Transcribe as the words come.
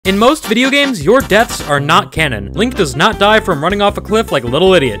In most video games, your deaths are not canon. Link does not die from running off a cliff like a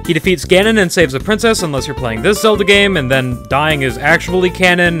little idiot. He defeats Ganon and saves a princess unless you're playing this Zelda game, and then dying is actually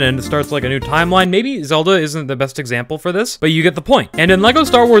canon and it starts like a new timeline. Maybe Zelda isn't the best example for this, but you get the point. And in LEGO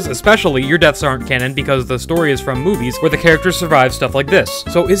Star Wars especially, your deaths aren't canon because the story is from movies where the characters survive stuff like this.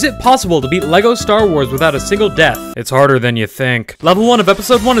 So is it possible to beat LEGO Star Wars without a single death? It's harder than you think. Level 1 of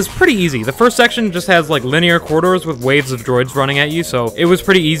Episode 1 is pretty easy. The first section just has like linear corridors with waves of droids running at you, so it was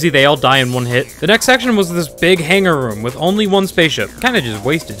pretty easy. They all die in one hit. The next section was this big hangar room with only one spaceship. Kinda just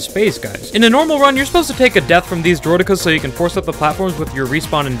wasted space, guys. In a normal run, you're supposed to take a death from these droidicas so you can force up the platforms with your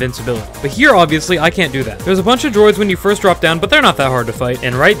respawn invincibility. But here, obviously, I can't do that. There's a bunch of droids when you first drop down, but they're not that hard to fight.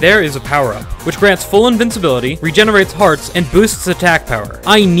 And right there is a power-up, which grants full invincibility, regenerates hearts, and boosts attack power.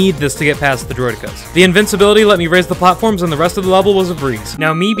 I need this to get past the droidicas. The invincibility let me raise the platforms and the rest of the level was a breeze.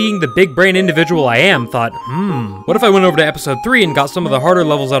 Now, me being the big brain individual I am, thought, what if I went over to Episode 3 and got some of the harder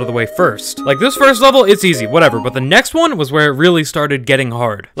levels out of the way first? Like this first level, it's easy, whatever, but the next one was where it really started getting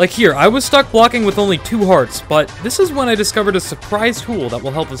hard. Like here, I was stuck blocking with only 2 hearts, but this is when I discovered a surprise tool that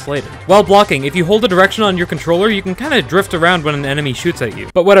will help us later. While blocking, if you hold a direction on your controller, you can kind of drift around when an enemy shoots at you.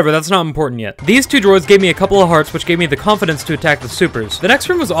 But whatever, that's not important yet. These 2 droids gave me a couple of hearts, which gave me the confidence to attack the supers. The next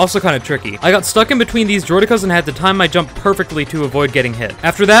room was also kind of tricky. I got stuck in between these droidicas and had to time my jump perfectly to avoid getting hit.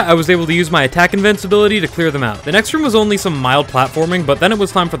 After that, I was able to use my attack invincibility to clear them out. The next room was only some mild platforming, but then it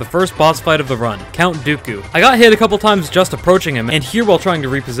was time for the first boss fight of the run, Count Dooku. I got hit a couple times just approaching him, and here while trying to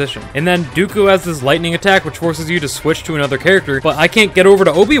reposition. And then Dooku has this lightning attack which forces you to switch to another character, but I can't get over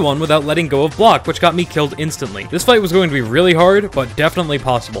to Obi-Wan without letting go of block, which got me killed instantly. This fight was going to be really hard, but definitely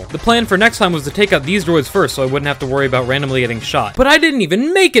possible. The plan for next time was to take out these droids first so I wouldn't have to worry about randomly getting shot. But I didn't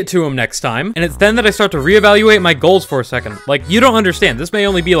even make it to him next time, and it's then that I start to reevaluate my goals for a second. Like, you don't understand, this may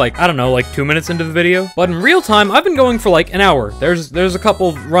only be like, I don't know, like 2 minutes into the video, but in real time, I've been going for like an hour. There's a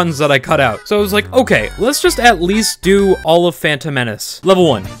couple runs that I cut out. So I was like, okay, let's just at least do all of Phantom Menace. Level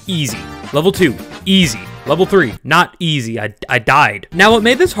 1, easy. Level 2, easy. Level 3, not easy, I died. Now what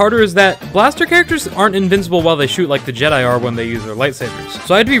made this harder is that blaster characters aren't invincible while they shoot like the Jedi are when they use their lightsabers.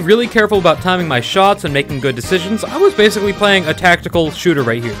 So I had to be really careful about timing my shots and making good decisions. I was basically playing a tactical shooter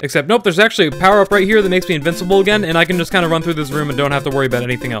right here. Except nope, there's actually a power up right here that makes me invincible again, and I can just kind of run through this room and don't have to worry about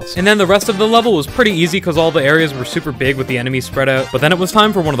anything else. And then the rest of the level was pretty easy because all the areas were super big with the enemies spread out. But then it was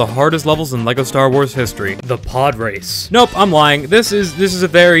time for one of the hardest levels in LEGO Star Wars history, the pod race. Nope, I'm lying. This is a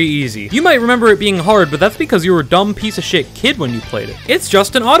very easy. You might remember it being hard, but that's because you were a dumb piece of shit kid when you played it. It's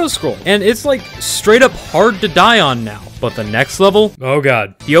just an auto scroll, and it's like straight up hard to die on now. But the next level? Oh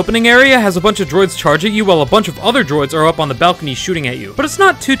god. The opening area has a bunch of droids charge at you while a bunch of other droids are up on the balcony shooting at you. But it's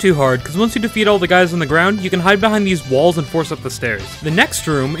not too hard, because once you defeat all the guys on the ground, you can hide behind these walls and force up the stairs. The next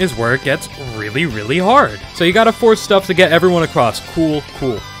room is where it gets really hard. So you gotta force stuff to get everyone across. Cool.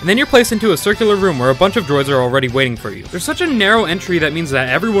 And then you're placed into a circular room where a bunch of droids are already waiting for you. There's such a narrow entry that means that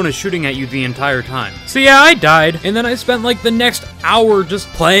everyone is shooting at you the entire time. So yeah, I died, and then I spent like the next hour just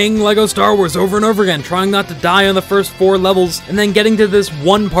playing LEGO Star Wars over and over again, trying not to die on the first 4 levels, and then getting to this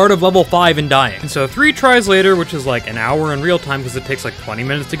one part of level 5 and dying. And so 3 tries later, which is like an hour in real time because it takes like 20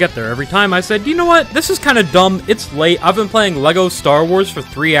 minutes to get there every time, I said, you know what, this is kind of dumb, it's late, I've been playing LEGO Star Wars for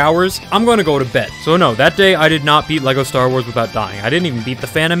 3 hours, I'm going to go to bed. So no, that day I did not beat LEGO Star Wars without dying. I didn't even beat the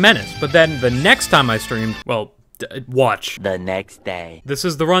Phantom Menace. But then the next time I streamed, well, watch. The next day. This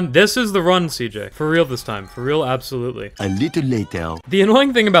is the run, CJ. For real this time. For real, absolutely. A little later. The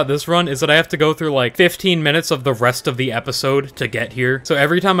annoying thing about this run is that I have to go through like 15 minutes of the rest of the episode to get here. So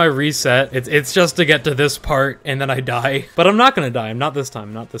every time I reset, it's just to get to this part and then I die. But I'm not gonna die. I'm not this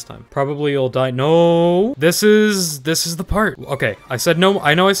time. Probably you'll die. No. This is the part. Okay, I said no.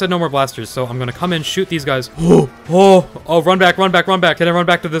 I know I said no more blasters, so I'm gonna come in, shoot these guys. Oh, run back. Can I run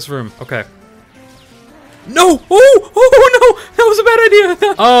back to this room? Okay. No! Oh no! That was a bad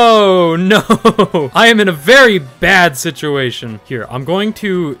idea! Oh no! I am in a very bad situation. Here, I'm going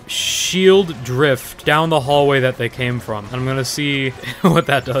to shield drift down the hallway that they came from. And I'm gonna see what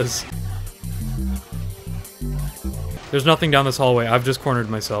that does. There's nothing down this hallway. I've just cornered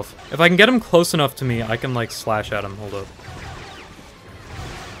myself. If I can get him close enough to me, I can like slash at him. Hold up.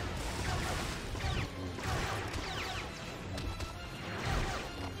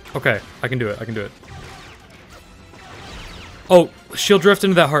 Okay, I can do it. Oh, shield drift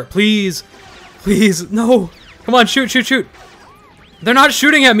into that heart, please. Please, no. Come on, shoot. They're not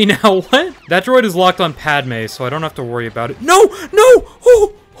shooting at me now, what? That droid is locked on Padme, so I don't have to worry about it. No!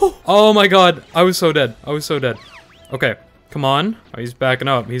 Oh my god, I was so dead. Okay, come on. Oh, he's backing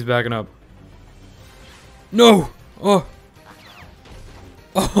up. No! Oh.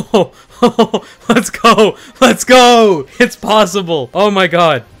 Let's go! Let's go! It's possible! Oh my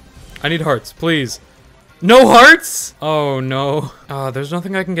god. I need hearts, please. No hearts? Oh no. There's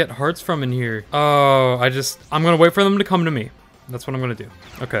nothing I can get hearts from in here. Oh, I'm gonna wait for them to come to me. That's what I'm gonna do.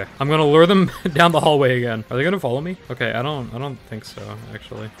 Okay, I'm gonna lure them down the hallway again. Are they gonna follow me? Okay, I don't think so,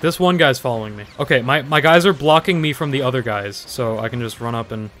 actually. This one guy's following me. Okay, my guys are blocking me from the other guys, so I can just run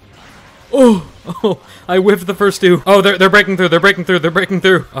up and... Oh, I whiffed the first two. Oh, they're breaking through, they're breaking through, they're breaking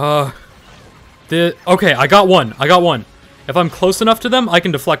through. Okay, I got one. If I'm close enough to them, I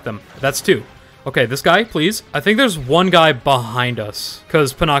can deflect them. That's two. Okay, this guy, please. I think there's one guy behind us,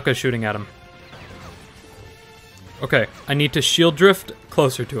 because Panaka's shooting at him. Okay, I need to shield drift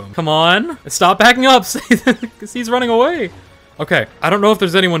closer to him. Come on, stop backing up, because he's running away. Okay, I don't know if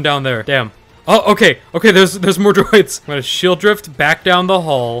there's anyone down there. Damn. Oh, okay, there's more droids. I'm gonna shield drift back down the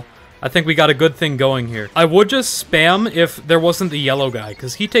hall. I think we got a good thing going here. I would just spam if there wasn't the yellow guy,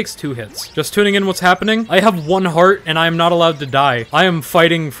 because he takes 2 hits. Just tuning in what's happening. I have 1 heart, and I am not allowed to die. I am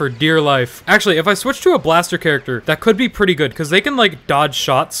fighting for dear life. Actually, if I switch to a blaster character, that could be pretty good, because they can, like, dodge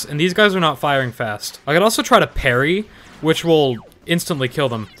shots, and these guys are not firing fast. I could also try to parry, which will instantly kill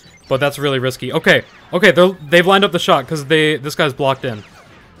them, but that's really risky. Okay, they've lined up the shot, because this guy's blocked in.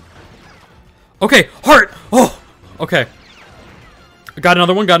 Okay, heart! Oh, okay. Got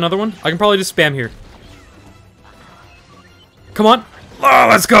another one. I can probably just spam here. Come on. Oh,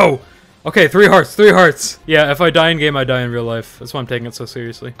 let's go. Okay, 3 hearts. Yeah, if I die in game, I die in real life. That's why I'm taking it so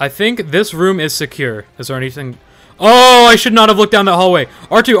seriously. I think this room is secure. Is there anything? Oh, I should not have looked down that hallway.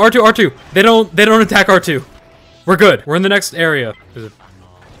 R2. They don't attack R2. We're good. We're in the next area.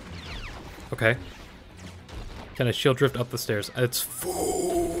 Okay. Can I shield drift up the stairs? That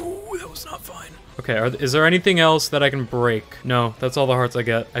was not fine. Okay, is there anything else that I can break? No, that's all the hearts I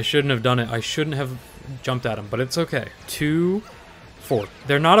get. I shouldn't have done it. I shouldn't have jumped at him, but it's okay. 2, 4.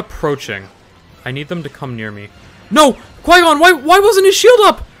 They're not approaching. I need them to come near me. No! Qui-Gon, why wasn't his shield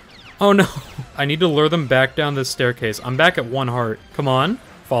up? Oh no. I need to lure them back down this staircase. I'm back at 1 heart. Come on.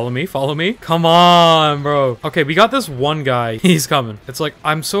 Follow me. Come on, bro. Okay, we got this one guy. He's coming. It's like,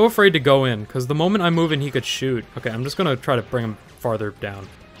 I'm so afraid to go in, because the moment I move in, he could shoot. Okay, I'm just gonna try to bring him farther down.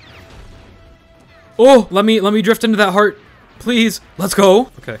 Oh, let me drift into that heart, please. Let's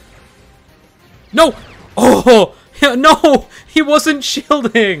go. Okay. No. Oh, yeah, no, he wasn't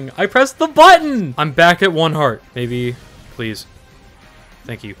shielding. I pressed the button. I'm back at 1 heart. Maybe, please.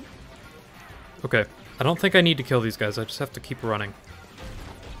 Thank you. Okay. I don't think I need to kill these guys. I just have to keep running.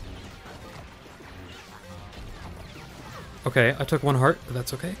 Okay, I took 1 heart, but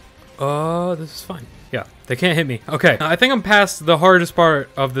that's okay. This is fine. Yeah, they can't hit me. Okay, I think I'm past the hardest part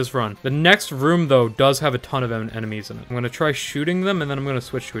of this run. The next room, though, does have a ton of enemies in it. I'm gonna try shooting them, and then I'm gonna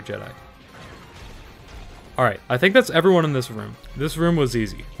switch to a Jedi. Alright, I think that's everyone in this room. This room was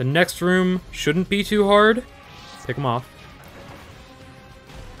easy. The next room shouldn't be too hard. Pick them off.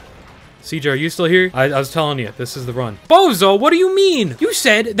 CJ, are you still here? I was telling you, this is the run. Bozo, what do you mean? You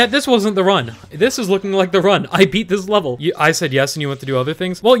said that this wasn't the run. This is looking like the run. I beat this level. I said yes and you went to do other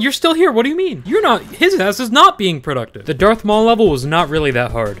things? Well, you're still here. What do you mean? You're not, his ass is not being productive. The Darth Maul level was not really that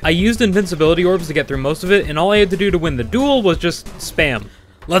hard. I used invincibility orbs to get through most of it, and all I had to do to win the duel was just spam.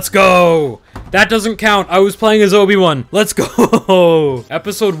 Let's go. That doesn't count. I was playing as Obi-Wan. Let's go.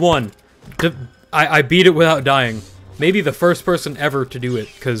 Episode 1. I beat it without dying. Maybe the first person ever to do it,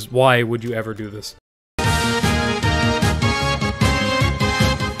 because why would you ever do this?